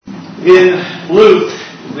In Luke,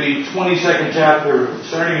 the 22nd chapter,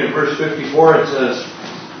 starting at verse 54, it says,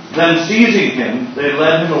 "Then seizing him, they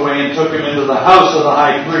led him away and took him into the house of the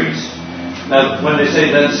high priest." Now, when they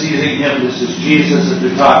say then seizing him, this is Jesus that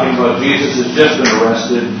they're talking about. Jesus has just been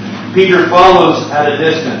arrested. Peter follows at a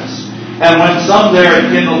distance. "And when some there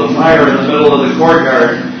had kindled a fire in the middle of the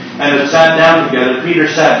courtyard and had sat down together, Peter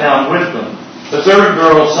sat down with them. The servant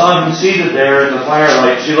girl saw him seated there in the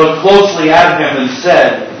firelight. She looked closely at him and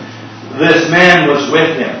said, 'This man was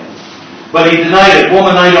with him.' But he denied it.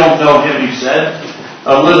 'Woman, I don't know him,' he said.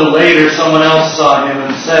 A little later, someone else saw him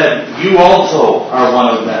and said, 'You also are one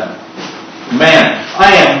of them.' 'Man,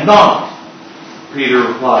 I am not,' Peter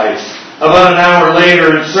replied. About an hour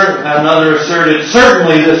later, another asserted,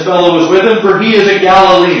 'Certainly this fellow was with him, for he is a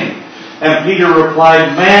Galilean.' And Peter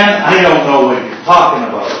replied, 'Man, I don't know what you're talking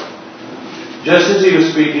about.' Just as he was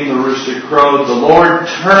speaking, the rooster crowed. The Lord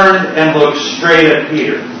turned and looked straight at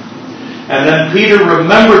Peter. And then Peter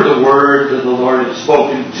remembered the word that the Lord had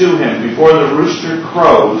spoken to him. 'Before the rooster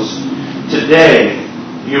crows, today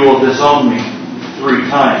you will disown me 3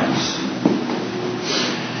 times.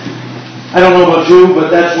 I don't know about you,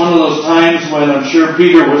 but that's one of those times when I'm sure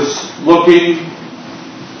Peter was looking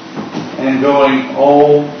and going,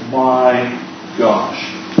 "Oh my gosh."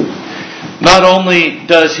 Not only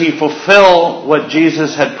does he fulfill what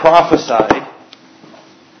Jesus had prophesied,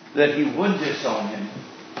 that he would disown him,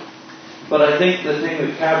 but I think the thing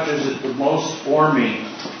that captures it the most for me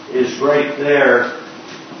is right there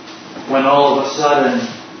when all of a sudden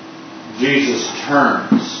Jesus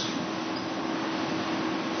turns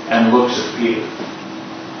and looks at Peter.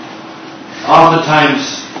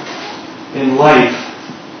 Oftentimes in life,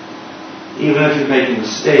 even if you make a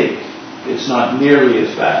mistake, it's not nearly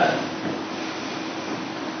as bad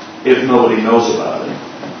if nobody knows about it.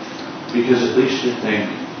 Because at least you think,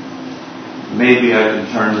 maybe I can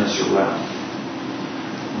turn this around.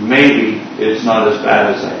 Maybe it's not as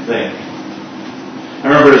bad as I think. I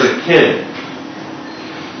remember as a kid,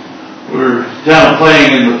 we were down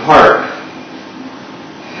playing in the park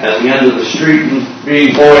at the end of the street, and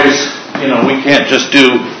being boys, we can't just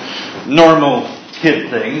do normal kid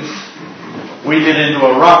things. We get into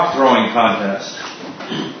a rock throwing contest.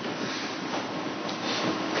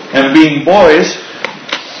 And being boys,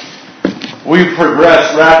 we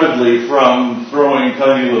progressed rapidly from throwing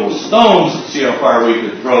tiny little stones to see how far we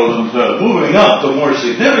could throw them to moving up to more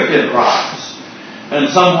significant rocks. And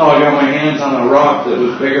somehow I got my hands on a rock that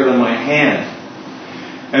was bigger than my hand.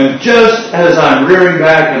 And just as I'm rearing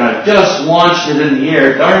back and I've just launched it in the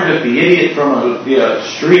air, darned if the idiot from the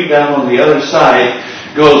street down on the other side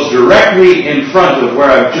goes directly in front of where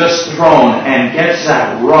I've just thrown and gets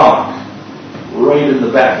that rock right in the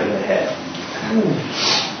back of the head.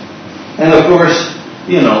 And of course,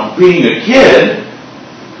 being a kid,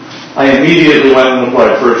 I immediately went and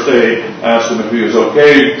applied first aid, asked him if he was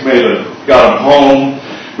okay, got him home,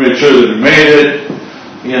 made sure that he made it,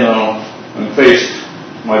 and faced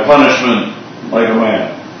my punishment like a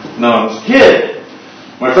man. Now, as a kid,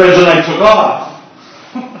 my friends and I took off.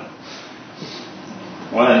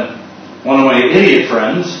 When one of my idiot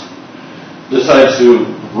friends decides to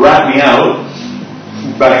rat me out,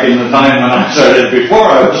 back in the time when I started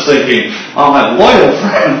before, I was thinking, I'll have loyal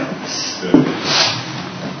friends.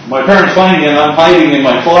 My parents find me and I'm hiding in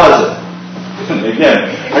my closet.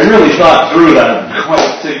 Again, I really thought through that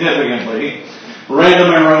quite significantly. Ran to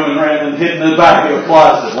my room and ran and hid in the back of the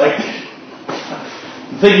closet.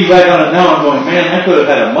 Thinking back on it now, I'm going, man, I could have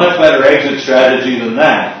had a much better exit strategy than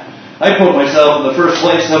that. I put myself in the first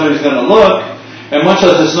place somebody's going to look, and much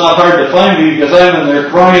as it's not hard to find me because I'm in there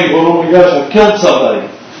crying, well, oh my gosh, I've killed somebody.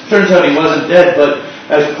 Turns out he wasn't dead, but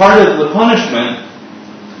as part of the punishment,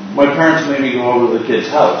 my parents made me go over to the kid's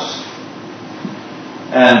house.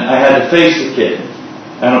 And I had to face the kid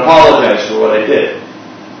and apologize for what I did.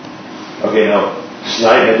 Okay, now,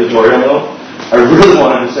 side editorial note, I really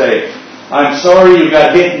wanted to say, I'm sorry you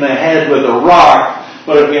got hit in the head with a rock,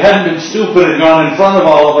 but if you hadn't been stupid and gone in front of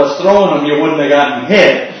all of us throwing them, you wouldn't have gotten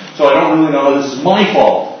hit. So I don't really know this is my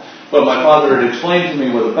fault. But my father had explained to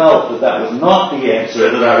me with a belt that that was not the answer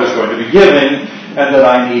that I was going to be given and that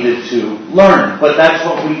I needed to learn. But that's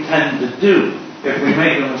what we tend to do. If we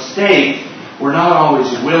make a mistake, we're not always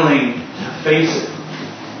willing to face it.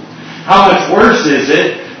 How much worse is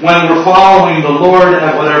it when we're following the Lord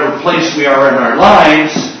at whatever place we are in our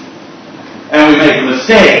lives and we make a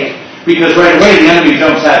mistake, because right away the enemy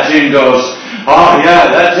jumps at you and goes, oh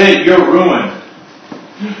yeah, that's it, you're ruined.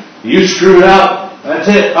 You screwed up. That's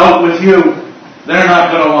it, out with you. They're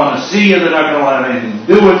not going to want to see you. They're not going to want anything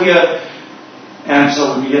to do with you. And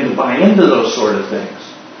so we begin to buy into those sort of things.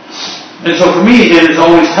 And so for me, it has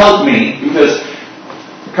always helped me because,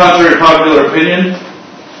 contrary to popular opinion,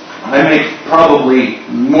 I make probably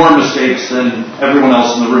more mistakes than everyone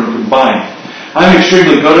else in the room combined. I'm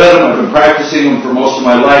extremely good at them. I've been practicing them for most of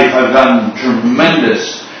my life. I've gotten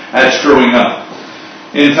tremendous at screwing up.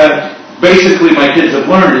 In fact, basically my kids have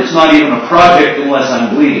learned it's not even a project unless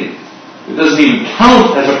I'm bleeding. It doesn't even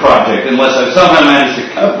count as a project unless I've somehow managed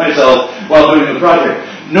to cut myself while doing the project.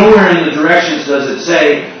 Nowhere in the directions does it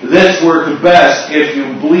say, this works best if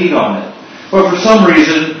you bleed on it. But for some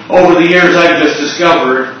reason, over the years I've just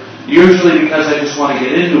discovered, usually because I just want to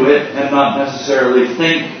get into it and not necessarily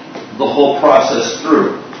think the whole process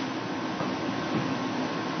through.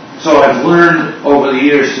 So I've learned over the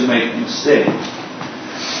years to make mistakes.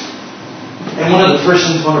 And one of the first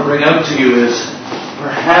things I want to bring out to you is,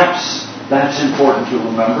 perhaps that's important to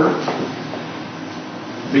remember,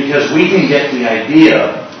 because we can get the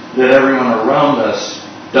idea that everyone around us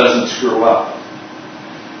doesn't screw up.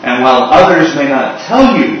 And while others may not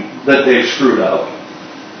tell you that they've screwed up,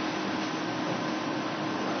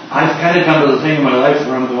 I've kind of come to the thing in my life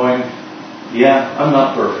where I'm going, yeah, I'm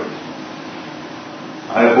not perfect.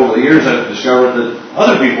 Over the years I've discovered that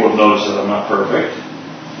other people have noticed that I'm not perfect.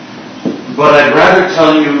 But I'd rather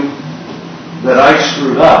tell you that I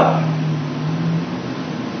screwed up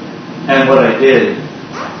and what I did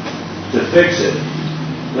to fix it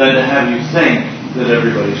than to have you think that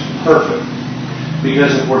everybody's perfect.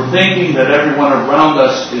 Because if we're thinking that everyone around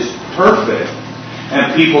us is perfect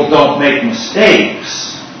and people don't make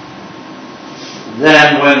mistakes,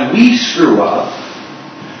 then when we screw up,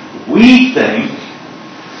 we think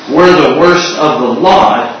we're the worst of the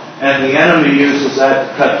lot, and the enemy uses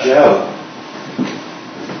that to cut you out.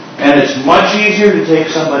 And it's much easier to take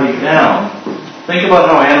somebody down. Think about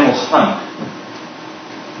how animals hunt.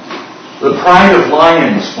 The pride of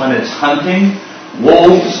lions when it's hunting,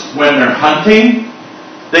 wolves when they're hunting,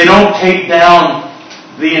 they don't take down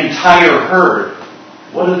the entire herd.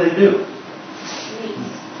 What do?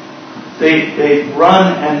 They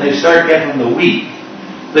run and they start getting the weak.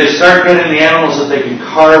 They start getting the animals that they can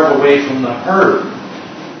carve away from the herd.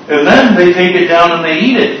 And then they take it down and they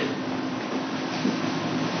eat it.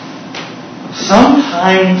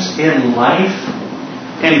 Sometimes in life,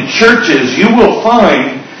 in churches, you will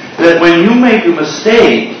find that when you make a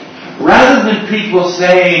mistake, rather than people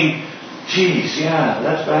saying, geez, yeah,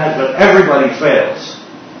 that's bad, but everybody fails.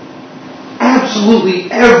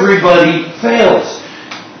 Absolutely everybody fails.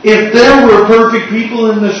 If there were perfect people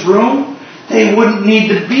in this room, they wouldn't need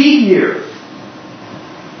to be here.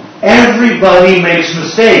 Everybody makes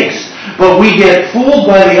mistakes. But we get fooled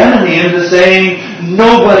by the enemy into saying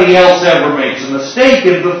nobody else ever makes a mistake.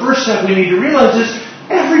 And the first step we need to realize is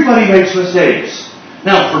everybody makes mistakes.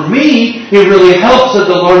 Now for me, it really helps that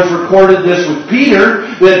the Lord's recorded this with Peter,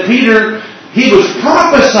 that Peter, he was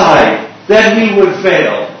prophesied that he would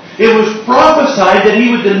fail. It was prophesied that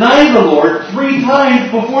he would deny the Lord 3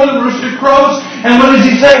 times before the rooster crows. And what does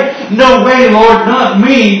he say? No way, Lord, not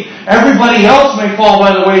me. Everybody else may fall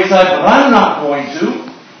by the wayside, but I'm not going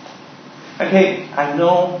to. Okay, I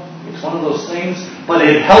know it's one of those things, but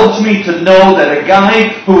it helps me to know that a guy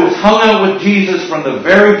who has hung out with Jesus from the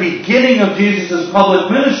very beginning of Jesus'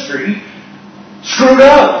 public ministry screwed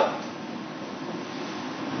up.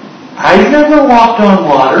 I've never walked on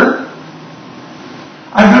water.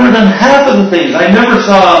 I've never done half of the things. I never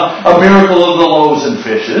saw a miracle of the loaves and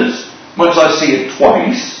fishes, much less see it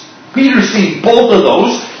twice. Peter's seen both of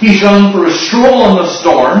those. He's gone for a stroll in the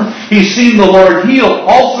storm. He's seen the Lord heal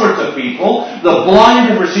all sorts of people. The blind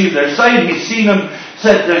have received their sight. He's seen him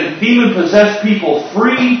set the demon-possessed people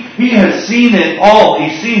free. He has seen it all.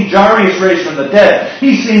 He's seen Jairus raised from the dead.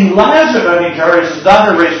 He's seen Jairus'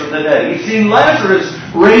 daughter raised from the dead. He's seen Lazarus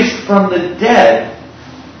raised from the dead.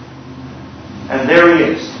 And there he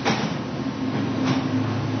is.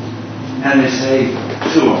 And they say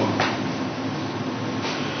to him,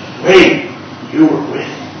 wait, you were with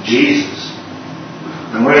Jesus.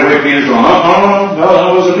 And right away Peter's going, no,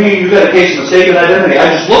 that wasn't me. You got a case of mistaken identity.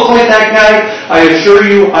 I just look like that guy. I assure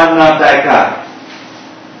you I'm not that guy.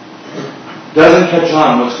 Doesn't catch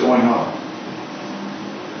on what's going on.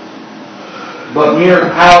 But mere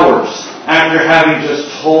hours after having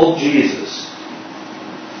just told Jesus,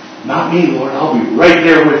 not me, Lord, I'll be right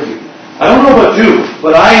there with you. I don't know about you,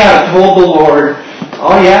 but I have told the Lord,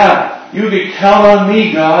 oh yeah, you can count on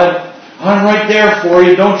me, God. I'm right there for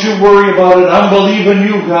you. Don't you worry about it. I'm believing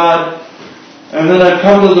you, God. And then I've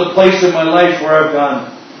come to the place in my life where I've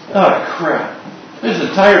gone, oh crap. This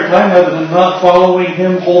entire time I've been not following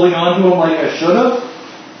him, holding on to him like I should have.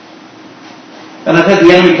 And I've had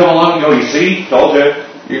the enemy come along and go, you see, told you,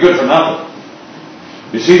 you're good for nothing.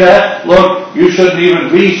 You see that? Look, you shouldn't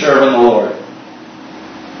even be serving the Lord.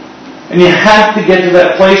 And you have to get to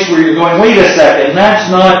that place where you're going, wait a second,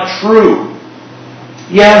 that's not true.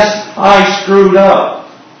 Yes, I screwed up.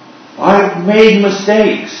 I've made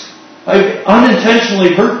mistakes. I've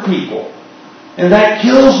unintentionally hurt people. And that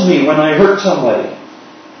kills me when I hurt somebody.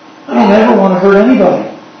 I don't ever want to hurt anybody.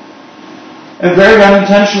 And very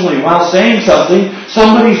unintentionally, while saying something,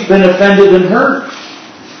 somebody's been offended and hurt.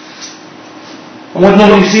 And what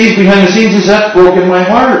nobody sees behind the scenes is that broken my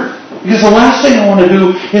heart. Because the last thing I want to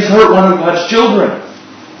do is hurt one of God's children.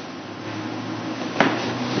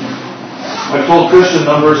 I've told Christian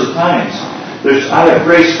numbers of times, I have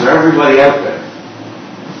grace for everybody out there.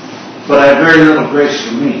 But I have very little grace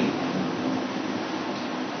for me.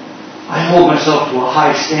 I hold myself to a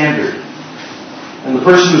high standard. And the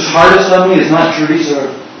person who's hardest on me is not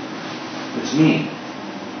Teresa, it's me.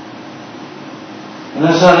 And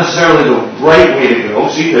that's not necessarily the right way to go.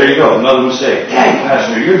 See, there you go, another mistake. Dang,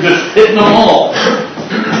 Pastor, you're just hitting them all.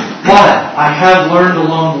 But I have learned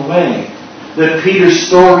along the way that Peter's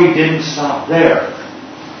story didn't stop there.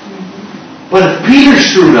 But if Peter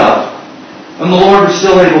screwed up, and the Lord was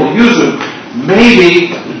still able to use him,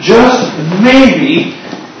 maybe, just maybe,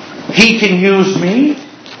 He can use me.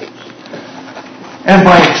 And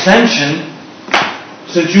by extension,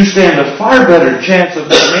 since you stand a far better chance of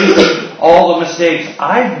making all the mistakes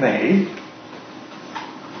I've made,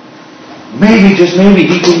 maybe, just maybe,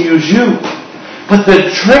 He can use you. But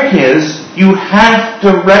the trick is, you have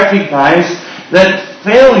to recognize that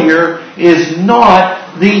failure is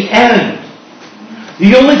not the end.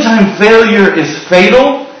 The only time failure is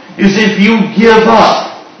fatal is if you give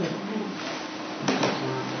up.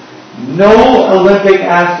 No Olympic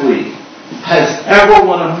athlete has ever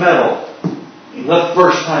won a medal the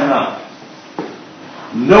first time out.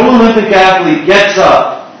 No Olympic athlete gets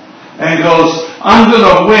up and goes, I'm going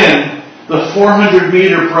to win the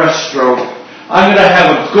 400-meter breaststroke. I'm going to have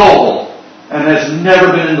a goal, and has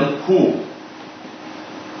never been in the pool.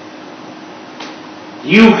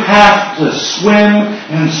 You have to swim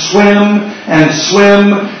and swim and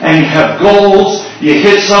swim, and you have goals. You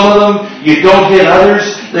hit some of them, you don't hit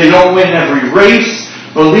others. They don't win every race.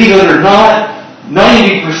 Believe it or not,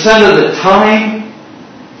 90% of the time,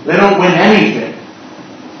 they don't win anything.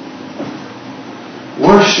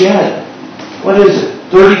 Worse yet, what is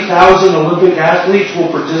it? 30,000 Olympic athletes will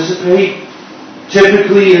participate,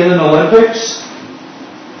 typically in an Olympics.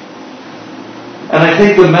 And I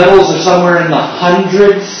think the medals are somewhere in the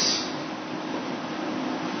hundreds.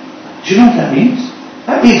 Do you know what that means?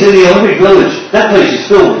 That means in the Olympic Village, that place is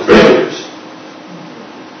filled with failures.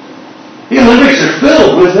 The Olympics are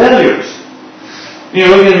filled with failures. You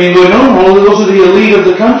look at me and go, no, those are the elite of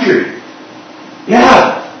the country.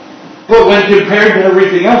 Yeah. But when compared to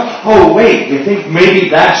everything else, oh wait, you think maybe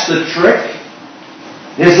that's the trick?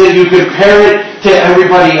 Is that you compare it to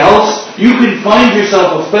everybody else? You can find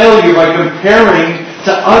yourself a failure by comparing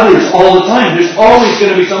to others all the time. There's always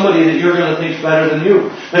going to be somebody that you're going to think is better than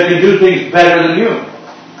you, that can do things better than you.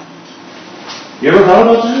 You ever thought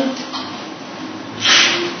about that?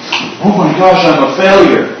 Oh my gosh, I'm a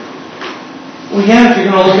failure. Well, yeah, if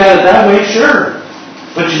you're going to look at it that way, sure.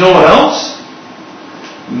 But you know what else?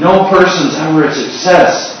 No person's ever a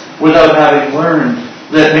success without having learned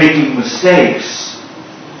that making mistakes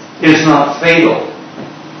is not fatal.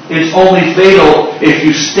 It's only fatal if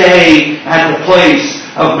you stay at the place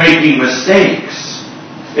of making mistakes.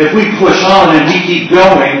 If we push on and we keep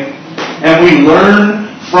going and we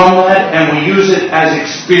learn from that and we use it as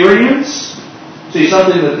experience, see,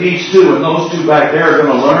 something that these two and those two back there are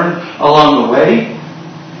going to learn along the way.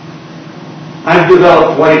 I've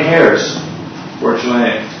developed white hairs. Fortunately,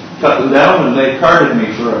 I cut them down and they carded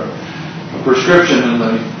me for a prescription and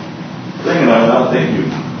the thing, and I went, oh, thank you.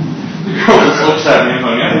 The girl just looks at me and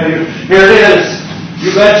I'm going, here it is.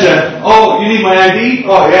 You betcha. Oh, you need my ID?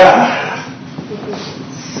 Oh, yeah.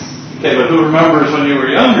 Okay, but who remembers when you were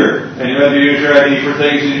younger and you had to use your ID for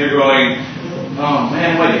things and you're going, oh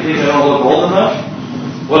man, what, you think I don't look old enough?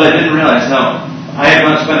 What I didn't realize, no. I have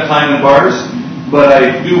not spent time in bars, but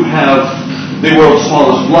I do have the world's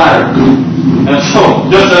smallest bladder. And so,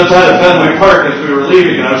 just outside of Fenway Park as we were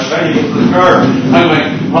leaving and I was trying to get to the car, I'm going,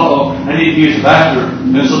 uh-oh, I need to use the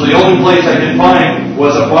bathroom. And so the only place I could find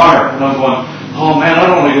was a bar. And I'm going, oh man, I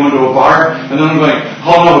don't want to go into a bar. And then I'm going,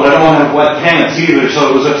 oh no, but I don't want to have wet pants either.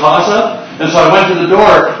 So it was a toss-up. And so I went to the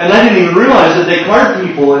door, and I didn't even realize that they card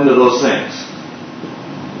people into those things.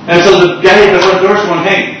 And so the guy at the front door is going,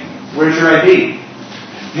 hey, where's your ID?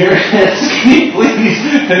 Here it is, can you please?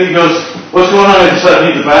 And he goes, what's going on? I just said, I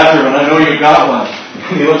need the bathroom, and I know you got one.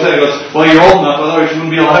 And he looks at it and goes, well, you're old enough, otherwise you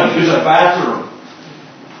wouldn't be allowed to use our bathroom.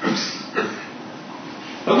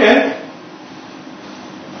 Okay.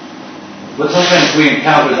 But sometimes we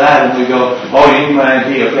encounter that and we go, oh, you need my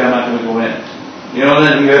ID, okay, I'm not going to go in. You know,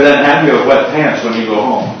 then you're then happy with wet pants when you go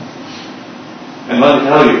home. And let me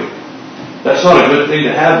tell you, that's not a good thing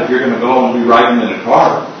to have if you're going to go and be riding in a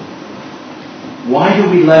car. Why do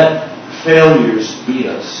we let failures beat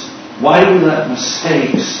us? Why do we let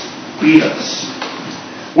mistakes beat us?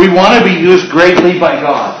 We want to be used greatly by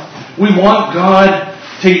God. We want God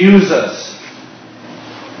to use us.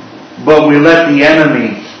 But we let the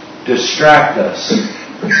enemy distract us.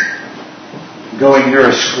 Going, you're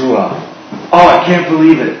a screw up. Oh, I can't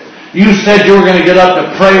believe it. You said you were going to get up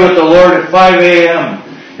to pray with the Lord at 5 a.m.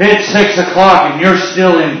 It's 6 o'clock and you're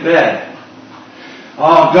still in bed.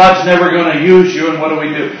 Oh, God's never going to use you, and what do we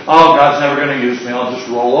do? Oh, God's never going to use me, I'll just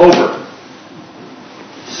roll over.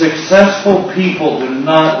 Successful people do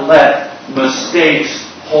not let mistakes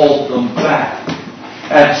hold them back.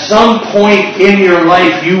 At some point in your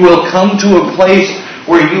life, you will come to a place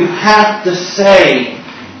where you have to say,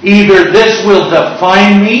 either this will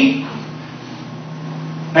define me,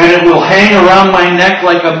 and it will hang around my neck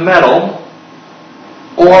like a medal,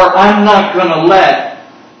 or I'm not going to let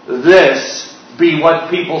this be what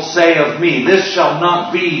people say of me. This shall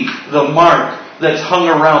not be the mark that's hung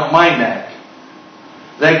around my neck.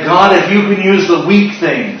 That God, if you can use the weak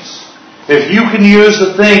things, if you can use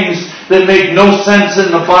the things that make no sense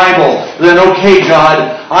in the Bible, then okay, God,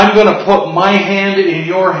 I'm going to put my hand in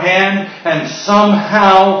your hand, and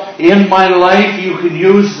somehow in my life you can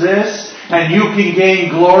use this and you can gain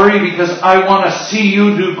glory, because I want to see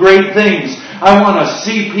you do great things. I want to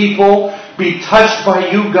see people be touched by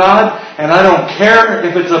you, God, and I don't care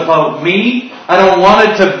if it's about me. I don't want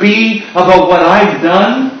it to be about what I've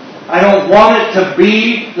done. I don't want it to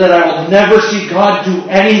be that I will never see God do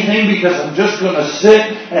anything because I'm just going to sit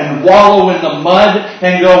and wallow in the mud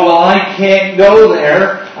and go, well, I can't go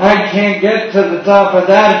there. I can't get to the top of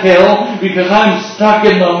that hill because I'm stuck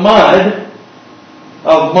in the mud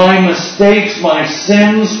of my mistakes, my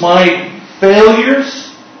sins, my failures.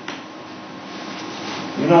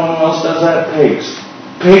 You know what else does that? Pigs.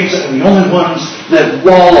 Pigs are the only ones that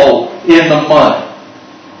wallow in the mud.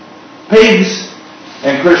 Pigs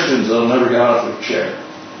and Christians that'll never get out of their chair.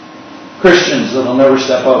 Christians that'll never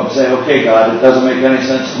step up and say, okay, God, it doesn't make any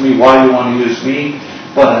sense to me why you want to use me,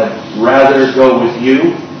 but I'd rather go with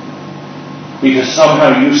you because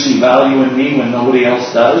somehow you see value in me when nobody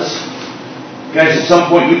else does. Guys, at some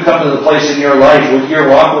point you come to the place in your life with your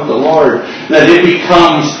walk with the Lord that it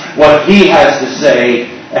becomes what He has to say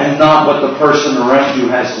and not what the person around you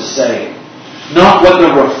has to say. Not what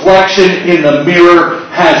the reflection in the mirror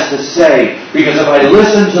has to say. Because if I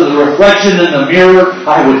listened to the reflection in the mirror,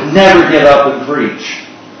 I would never get up and preach.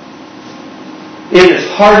 It is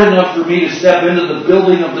hard enough for me to step into the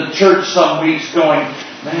building of the church some weeks going,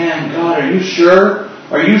 man, God, are you sure?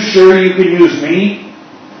 Are you sure you can use me?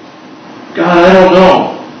 God, I don't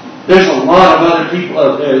know. There's a lot of other people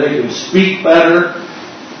out there. They can speak better.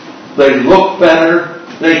 They look better.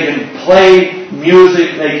 They can play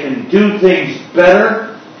music. They can do things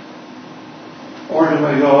better. Or do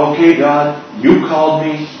I go, okay, God, you called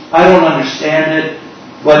me. I don't understand it.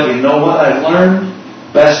 But you know what I've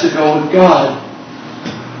learned? Best to go with God.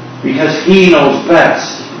 Because He knows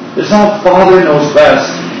best. It's not Father knows best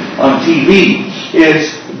on TV.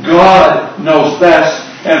 It's God knows best.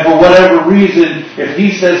 And for whatever reason, if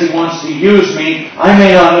He says He wants to use me, I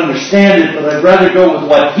may not understand it, but I'd rather go with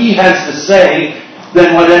what He has to say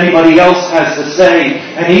than what anybody else has to say.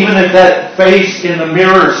 And even if that face in the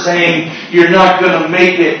mirror saying, you're not going to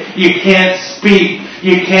make it, you can't speak,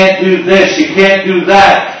 you can't do this, you can't do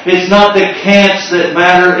that. It's not the can'ts that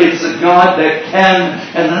matter, it's the God that can.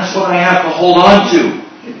 And that's what I have to hold on to.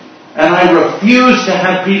 And I refuse to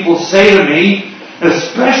have people say to me,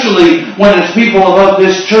 especially when it's people about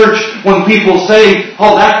this church, when people say,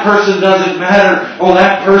 oh, that person doesn't matter, oh,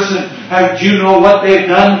 that person, do you know what they've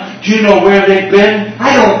done? Do you know where they've been?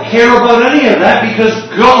 I don't care about any of that because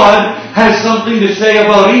God has something to say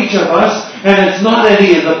about each of us, and it's not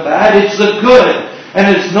any of the bad, it's the good.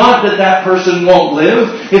 And it's not that that person won't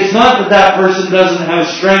live. It's not that that person doesn't have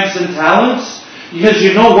strengths and talents. Because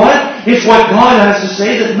you know what? It's what God has to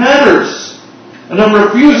say that matters. And I'm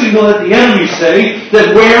refusing to let the enemy say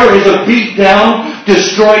that Ware is a beat-down,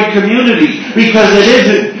 destroyed community. Because it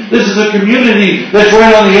isn't. This is a community that's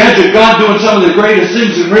right on the edge of God doing some of the greatest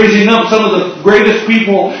things and raising up some of the greatest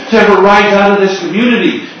people to ever rise out of this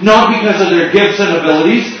community. Not because of their gifts and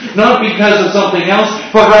abilities, not because of something else,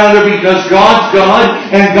 but rather because God's God,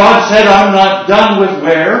 and God said, I'm not done with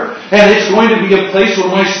Ware. And it's going to be a place where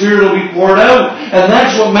my Spirit will be poured out. And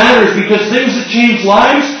that's what matters, because things that change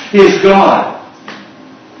lives is God.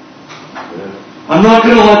 I'm not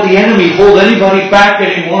going to let the enemy hold anybody back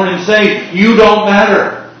anymore and say, you don't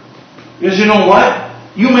matter. Because you know what?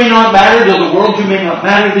 You may not matter to the world, you may not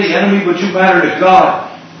matter to the enemy, but you matter to God.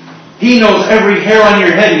 He knows every hair on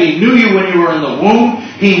your head. He knew you when you were in the womb.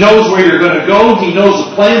 He knows where you're going to go. He knows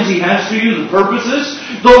the plans He has for you, the purposes.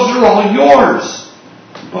 Those are all yours.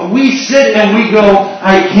 But we sit and we go,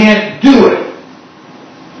 I can't do it.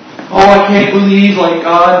 Oh, I can't believe like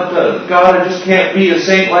God. God, I just can't be a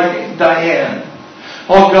saint like Diane.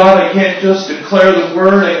 Oh God, I can't just declare the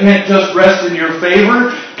word. I can't just rest in your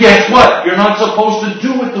favor. Guess what? You're not supposed to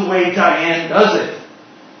do it the way Diane does it.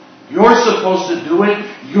 You're supposed to do it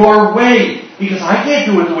your way. Because I can't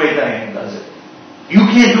do it the way Diane does it. You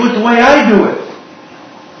can't do it the way I do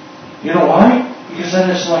it. You know why? Because then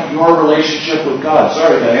it's not your relationship with God.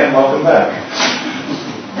 Sorry, Diane, welcome back.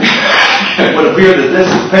 It would appear that this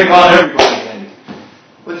is pick on everybody.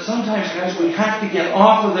 But sometimes, guys, we have to get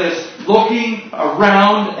off of this looking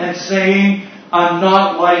around and saying, I'm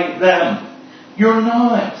not like them. You're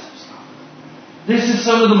not. This is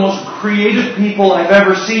some of the most creative people I've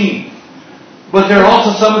ever seen. But they're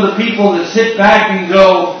also some of the people that sit back and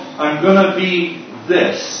go, I'm going to be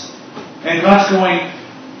this. And God's going,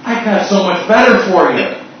 I've got so much better for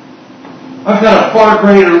you. I've got a far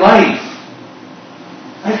greater life.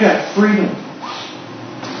 I've got freedom.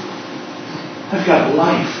 I've got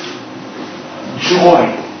life. Joy.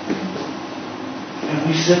 And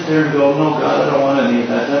we sit there and go, no, God, I don't want any of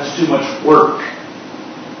that. That's too much work.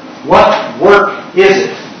 What work is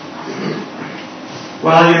it?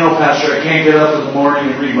 Well, you know, Pastor, I can't get up in the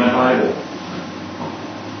morning and read my Bible.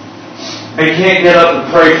 I can't get up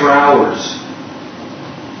and pray for hours.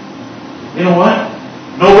 You know what?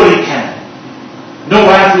 Nobody can. No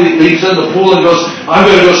athlete leaps in the pool and goes, I'm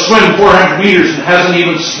going to go swim 400 meters and hasn't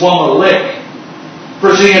even swum a lick.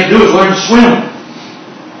 First thing you have to do is learn to swim.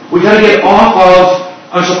 We got to get off of,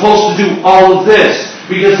 I'm supposed to do all of this.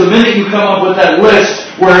 Because the minute you come up with that list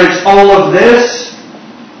where it's all of this,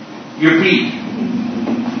 you're beat.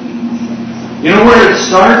 You know where it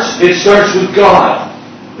starts? It starts with God.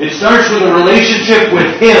 It starts with a relationship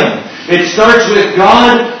with Him. It starts with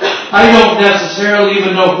God. I don't necessarily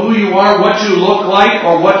even know who you are, what you look like,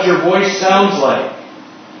 or what your voice sounds like.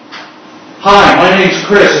 Hi, my name's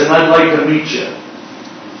Chris, and I'd like to meet you.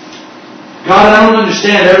 God, I don't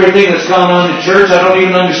understand everything that's gone on in church. I don't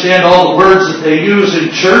even understand all the words that they use in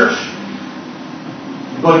church.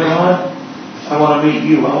 But God, I want to meet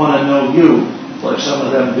you. I want to know you like some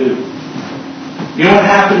of them do. You know what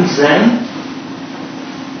happens then?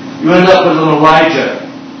 You end up with an Elijah.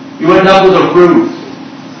 You end up with a Ruth.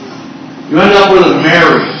 You end up with a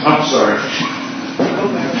Mary. I'm sorry.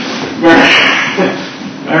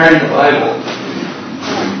 Mary in the Bible.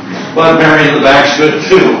 But Mary in the back's good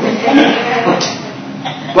too.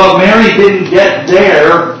 But Mary didn't get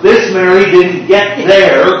there. This Mary didn't get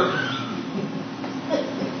there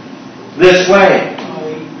this way.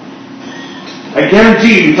 I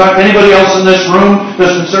guarantee you talk to anybody else in this room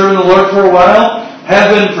that's been serving the Lord for a while,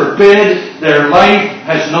 heaven forbid their life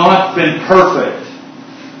has not been perfect.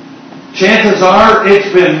 Chances are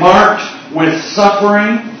it's been marked with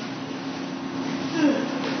suffering.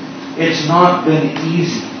 It's not been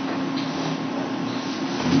easy.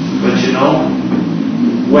 But you know,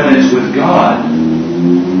 when it's with God,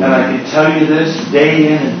 and I can tell you this day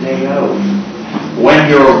in and day out, when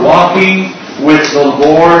you're walking with the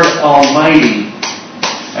Lord Almighty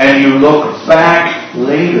and you look back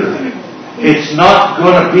later, it's not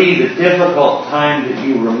going to be the difficult time that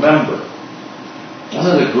you remember. One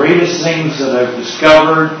of the greatest things that I've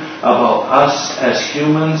discovered about us as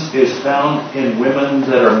humans is found in women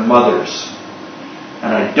that are mothers.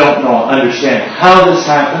 And I don't understand how this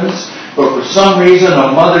happens, but for some reason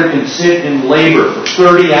a mother can sit in labor for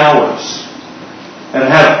 30 hours and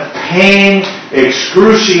have pain,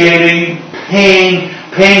 excruciating pain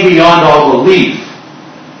beyond all belief.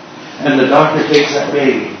 And the doctor takes that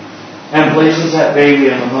baby and places that baby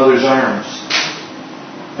in the mother's arms.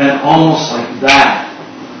 And almost like that,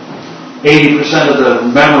 80% of the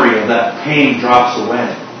memory of that pain drops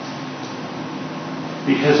away.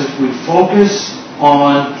 Because if we focus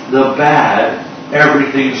on the bad,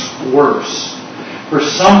 everything's worse. For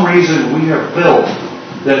some reason we are built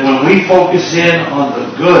that when we focus in on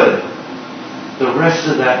the good, the rest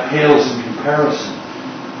of that pales in comparison.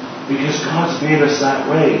 Because God's made us that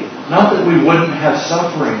way. Not that we wouldn't have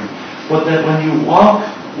suffering, but that when you walk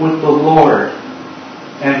with the Lord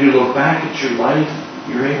and you look back at your life,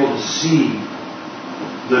 you're able to see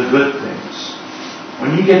the good things.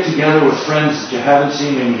 When you get together with friends that you haven't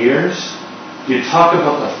seen in years, do you talk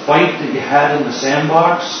about the fight that you had in the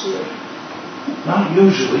sandbox? Not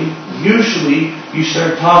usually. Usually, you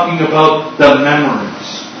start talking about the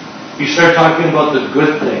memories. You start talking about the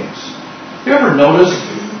good things. You ever notice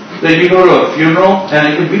that you go to a funeral, and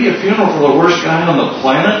it could be a funeral for the worst guy on the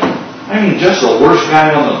planet? I mean, just the worst guy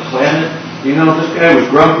on the planet. You know, this guy was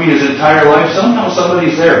grumpy his entire life. Somehow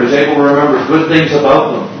somebody's there who's able to remember good things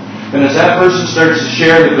about them. And as that person starts to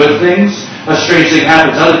share the good things, a strange thing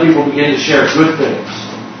happens. Other people begin to share good things.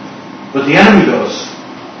 But the enemy goes,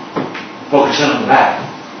 focusing on the bad.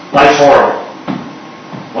 Life's horrible.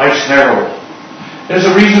 Life's terrible. There's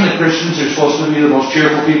a reason that Christians are supposed to be the most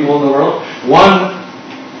cheerful people in the world. One,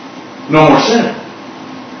 no more sin.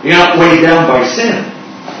 You're not weighed down by sin.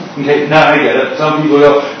 Okay, now I get it. Some people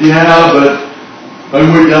go, yeah, but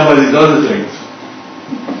I'm weighed down by these other things.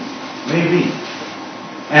 Maybe.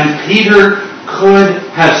 And Peter could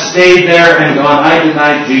have stayed there and gone, I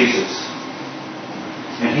denied Jesus.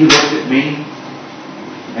 And he looked at me,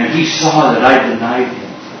 and he saw that I denied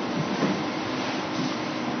him.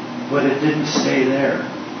 But it didn't stay there.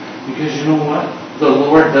 Because you know what? The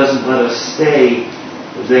Lord doesn't let us stay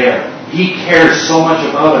there. He cares so much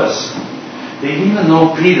about us that even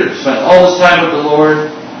though Peter spent all his time with the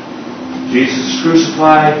Lord, Jesus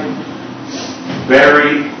crucified,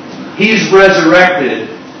 buried, he's resurrected,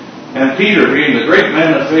 and Peter, being the great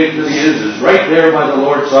man of faith that he is right there by the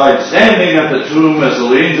Lord's side, standing at the tomb as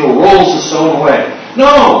the angel rolls the stone away.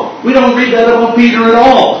 No, we don't read that about Peter at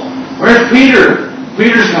all. Where's Peter?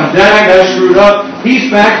 Peter's gone, Dad, I screwed up. He's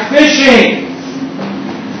back fishing.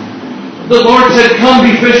 The Lord said, come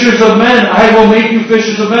be fishers of men. I will make you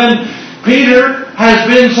fishers of men. Peter has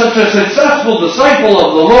been such a successful disciple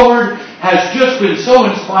of the Lord, has just been so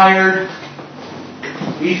inspired.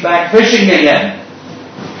 He's back fishing again.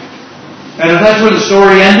 And if that's where the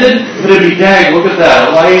story ended, it'd be, dang, look at that.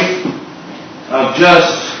 A life of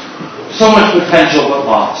just so much potential but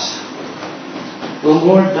lost. The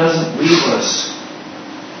Lord doesn't leave us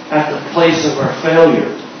at the place of our failure.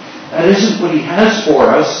 That isn't what He has for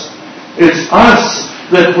us. It's us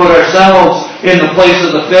that put ourselves in the place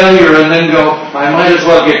of the failure and then go, I might as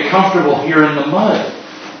well get comfortable here in the mud.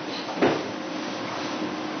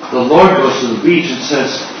 The Lord goes to the beach and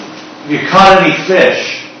says, have you caught any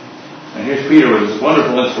fish? And here's Peter with his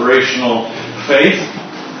wonderful inspirational faith.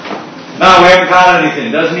 No, we haven't caught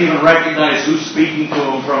anything. Doesn't even recognize who's speaking to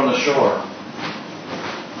him from the shore.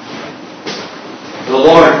 The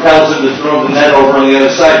Lord tells him to throw the net over on the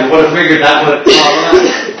other side. You would have figured that would have caught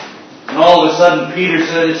on. And all of a sudden, Peter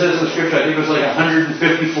said, it says in the scripture, I think it was like 154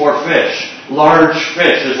 fish. Large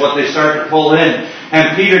fish is what they start to pull in.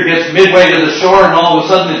 And Peter gets midway to the shore, and all of a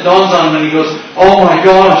sudden it dawns on him, and he goes, oh my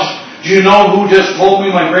gosh, do you know who just told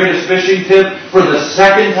me my greatest fishing tip for the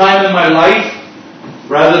second time in my life?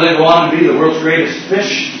 Rather than go on and be the world's greatest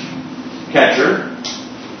fish catcher,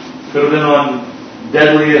 could have been on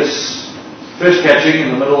deadliest fish catching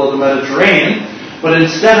in the middle of the Mediterranean, but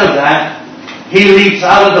instead of that, he leaps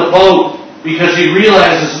out of the boat because he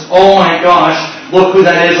realizes, oh my gosh, look who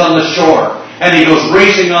that is on the shore. And he goes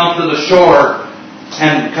racing off to the shore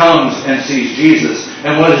and comes and sees Jesus.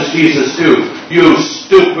 And what does Jesus do? You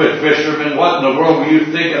stupid fisherman, what in the world were you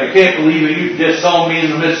thinking? I can't believe it. You disowned me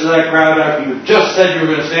in the midst of that crowd after you just said you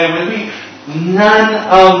were going to stand with me. None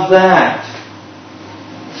of that.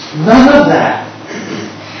 None of that.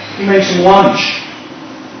 He makes lunch.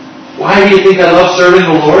 Why do you think I love serving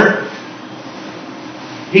the Lord?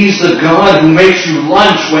 He's the God who makes you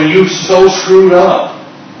lunch when you've so screwed up.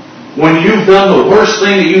 When you've done the worst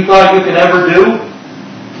thing that you thought you could ever do,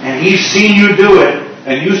 and He's seen you do it,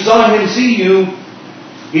 and you saw Him see you,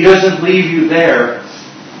 He doesn't leave you there.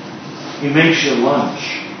 He makes you lunch.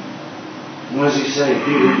 And what does He say?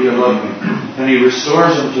 Peter, do you love me? And He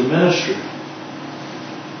restores him to ministry.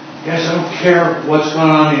 Guys, I don't care what's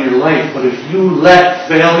going on in your life, but if you let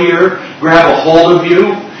failure grab a hold of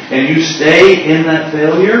you, and you stay in that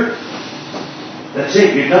failure, that's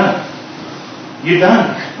it, you're done. You're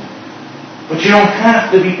done. But you don't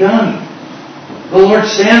have to be done. The Lord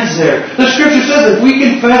stands there. The Scripture says if we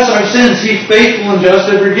confess our sins, He's faithful and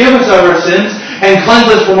just to forgive us of our sins and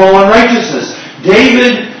cleanse us from all unrighteousness.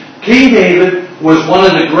 King David, was one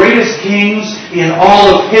of the greatest kings in all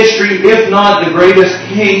of history, if not the greatest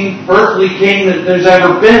king, earthly king that there's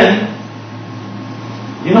ever been.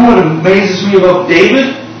 You know what amazes me about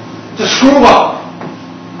David? It's a screw-up.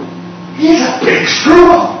 He's a big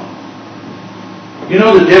screw-up. You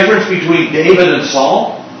know the difference between David and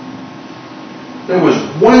Saul? There was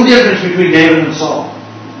one difference between David and Saul.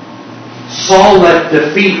 Saul let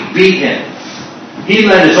defeat beat him. He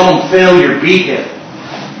let his own failure beat him.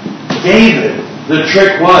 David, the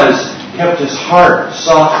trick was, kept his heart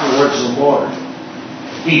soft towards the Lord.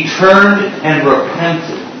 He turned and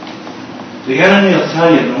repented. The enemy will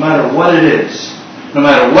tell you, no matter what it is, no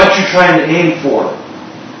matter what you're trying to aim for,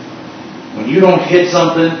 when you don't hit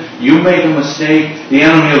something, you make a mistake, the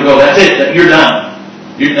enemy will go, that's it, you're done.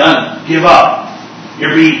 You're done. Give up.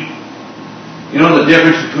 You're beat. You know the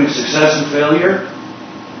difference between success and failure?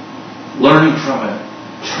 Learning from it.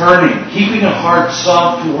 Turning. Keeping a heart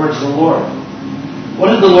soft towards the Lord.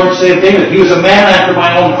 What did the Lord say of David? He was a man after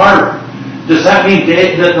my own heart. Does that mean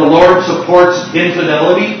that the Lord supports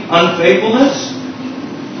infidelity, unfaithfulness?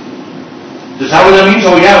 Is that what that means?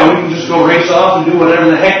 Oh yeah, we can just go race off and do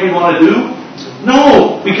whatever the heck we want to do?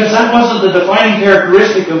 No, because that wasn't the defining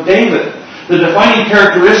characteristic of David. The defining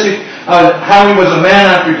characteristic of how he was a man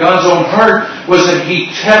after God's own heart was that he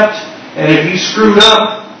kept, and if he screwed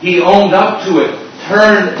up, he owned up to it,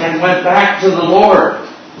 turned and went back to the Lord.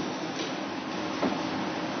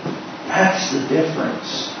 That's the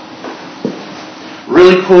difference.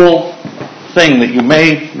 Really cool thing that you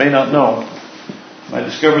may not know. I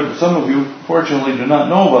discovered that some of you, fortunately, do not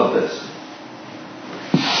know about this.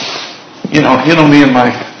 You know me and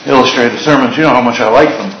my illustrated sermons, you know how much I like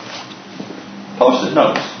them. Post-it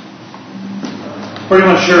notes. Pretty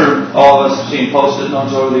much sure all of us have seen Post-it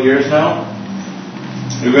notes over the years now.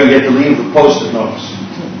 You're going to get to leave with Post-it notes.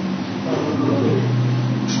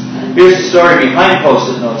 Here's the story behind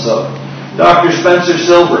Post-it notes, though. Dr. Spencer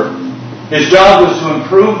Silver. His job was to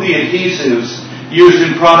improve the adhesives used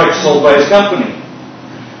in products sold by his company.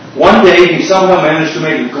 One day, he somehow managed to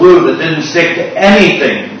make a glue that didn't stick to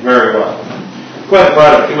anything very well. Quite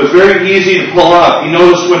proud of it. It was very easy to pull off. He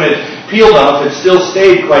noticed when it peeled off, it still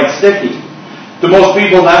stayed quite sticky. To most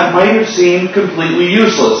people, that might have seemed completely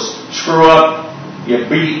useless. Screw up, you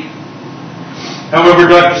beat. However,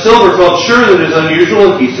 Dr. Silver felt sure that his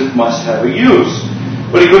unusual adhesive must have a use,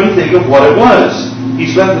 but he couldn't think of what it was.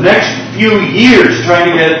 He spent the next few years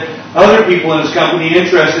trying to get other people in his company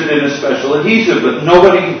interested in a special adhesive, but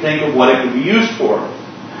nobody could think of what it could be used for.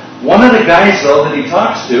 One of the guys, though, that he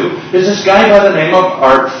talks to is this guy by the name of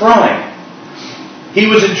Art Fry. He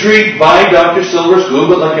was intrigued by Dr. Silver's glue,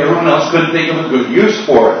 but like everyone else, couldn't think of a good use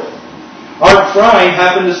for it. Art Fry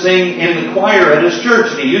happened to sing in the choir at his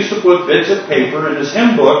church, and he used to put bits of paper in his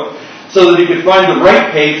hymn book so that he could find the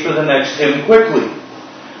right page for the next hymn quickly.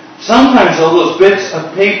 Sometimes, though, those bits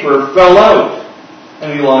of paper fell out,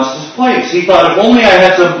 and he lost his place. He thought, if only I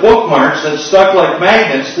had some bookmarks that stuck like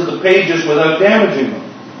magnets to the pages without damaging them.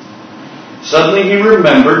 Suddenly he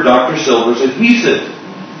remembered Dr. Silver's adhesive,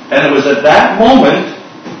 and it was at that moment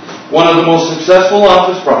one of the most successful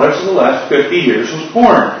office products of the last 50 years was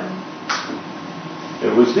born. It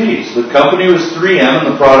was these. The company was 3M,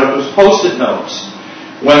 and the product was Post-it notes.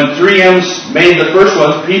 When 3M's made the first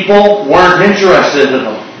ones, people weren't interested in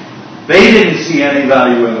them. They didn't see any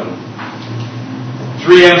value in them.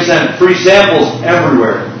 3M sent free samples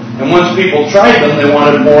everywhere. And once people tried them, they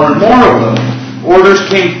wanted more and more of them. Orders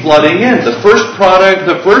came flooding in. The first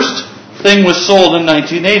thing was sold in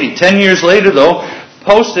 1980. 10 years later, though,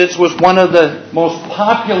 Post-its was one of the most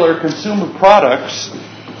popular consumer products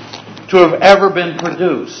to have ever been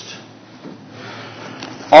produced.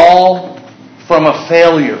 All from a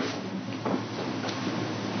failure.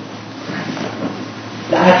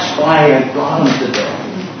 That's why I brought them today.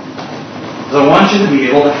 Because I want you to be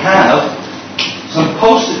able to have some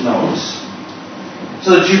Post-it notes so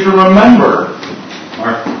that you can remember.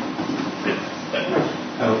 Mark,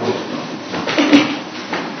 have a Post-it note.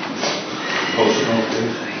 Post-it note,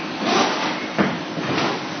 please.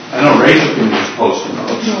 I know Rachel can use Post-it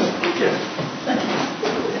notes.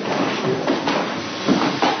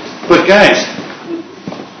 But guys,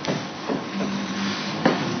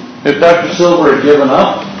 if Dr. Silver had given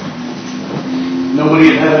up, nobody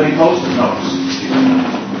had had any Post-it notes.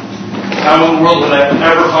 How in the world would I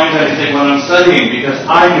ever find anything when I'm studying? Because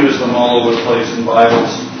I use them all over the place in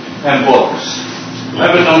Bibles and books.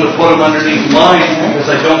 I've been known to put them underneath lines because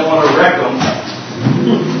I don't want to wreck them.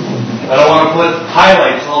 I don't want to put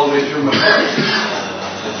highlights all the way through my book.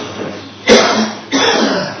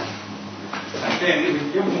 I can't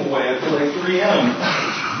even give them away. I feel like 3M.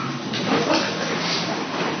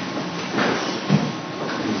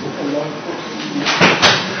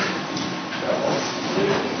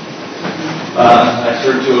 I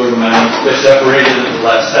threw two of them out. They're separated at the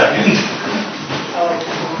last second.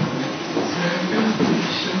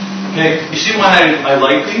 Okay, you see why I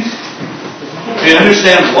like these? You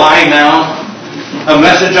understand why now a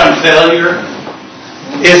message on failure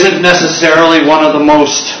isn't necessarily one of the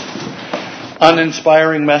most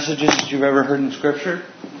uninspiring messages that you've ever heard in Scripture?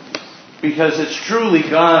 Because it's truly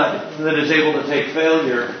God that is able to take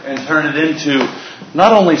failure and turn it into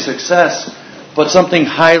not only success, but something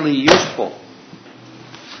highly useful.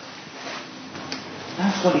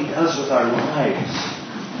 That's what He does with our lives.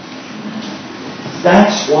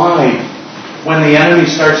 That's why when the enemy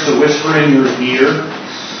starts to whisper in your ear,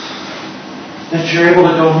 that you're able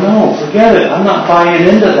to go, no, forget it. I'm not buying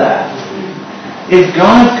into that. If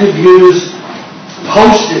God could use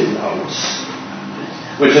Post-it notes,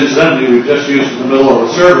 which incidentally we've just used in the middle of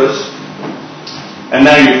a service, and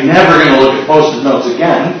now you're never going to look at Post-it notes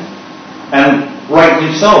again, and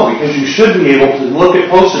rightly so, because you should be able to look at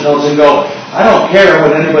Post-it notes and go, I don't care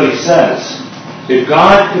what anybody says. If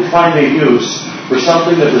God could find a use for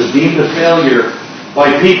something that was deemed a failure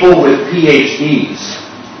by people with PhDs,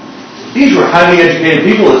 these were highly educated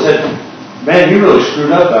people that said, man, you really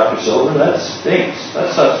screwed up, Dr. Silver. That stinks.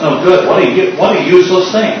 That stuff's no good. What a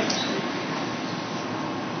useless thing.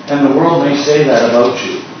 And the world may say that about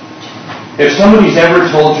you. If somebody's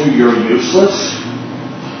ever told you you're useless,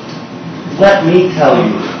 let me tell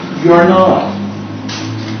you, you're not.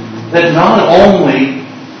 That not only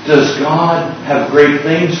does God have great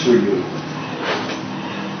things for you,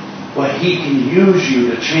 but He can use you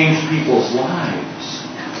to change people's lives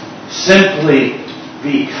simply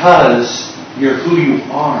because you're who you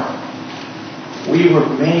are. We were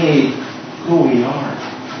made who we are.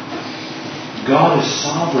 God is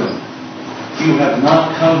sovereign. You have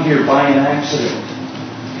not come here by an accident.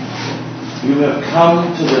 You have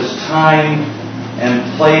come to this time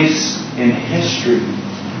and place in history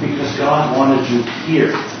because God wanted you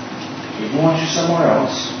here. He didn't want you somewhere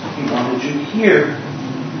else. He wanted you here.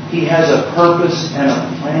 He has a purpose and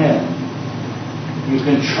a plan. You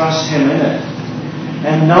can trust Him in it.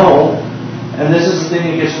 And know, and this is the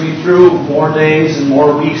thing that gets me through more days and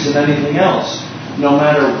more weeks than anything else, no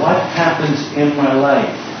matter what happens in my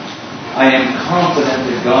life, I am confident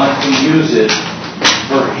that God can use it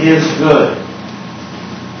for His good.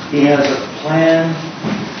 He has a plan.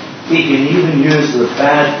 He can even use the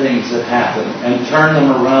bad things that happen and turn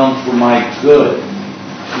them around for my good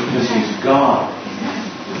because He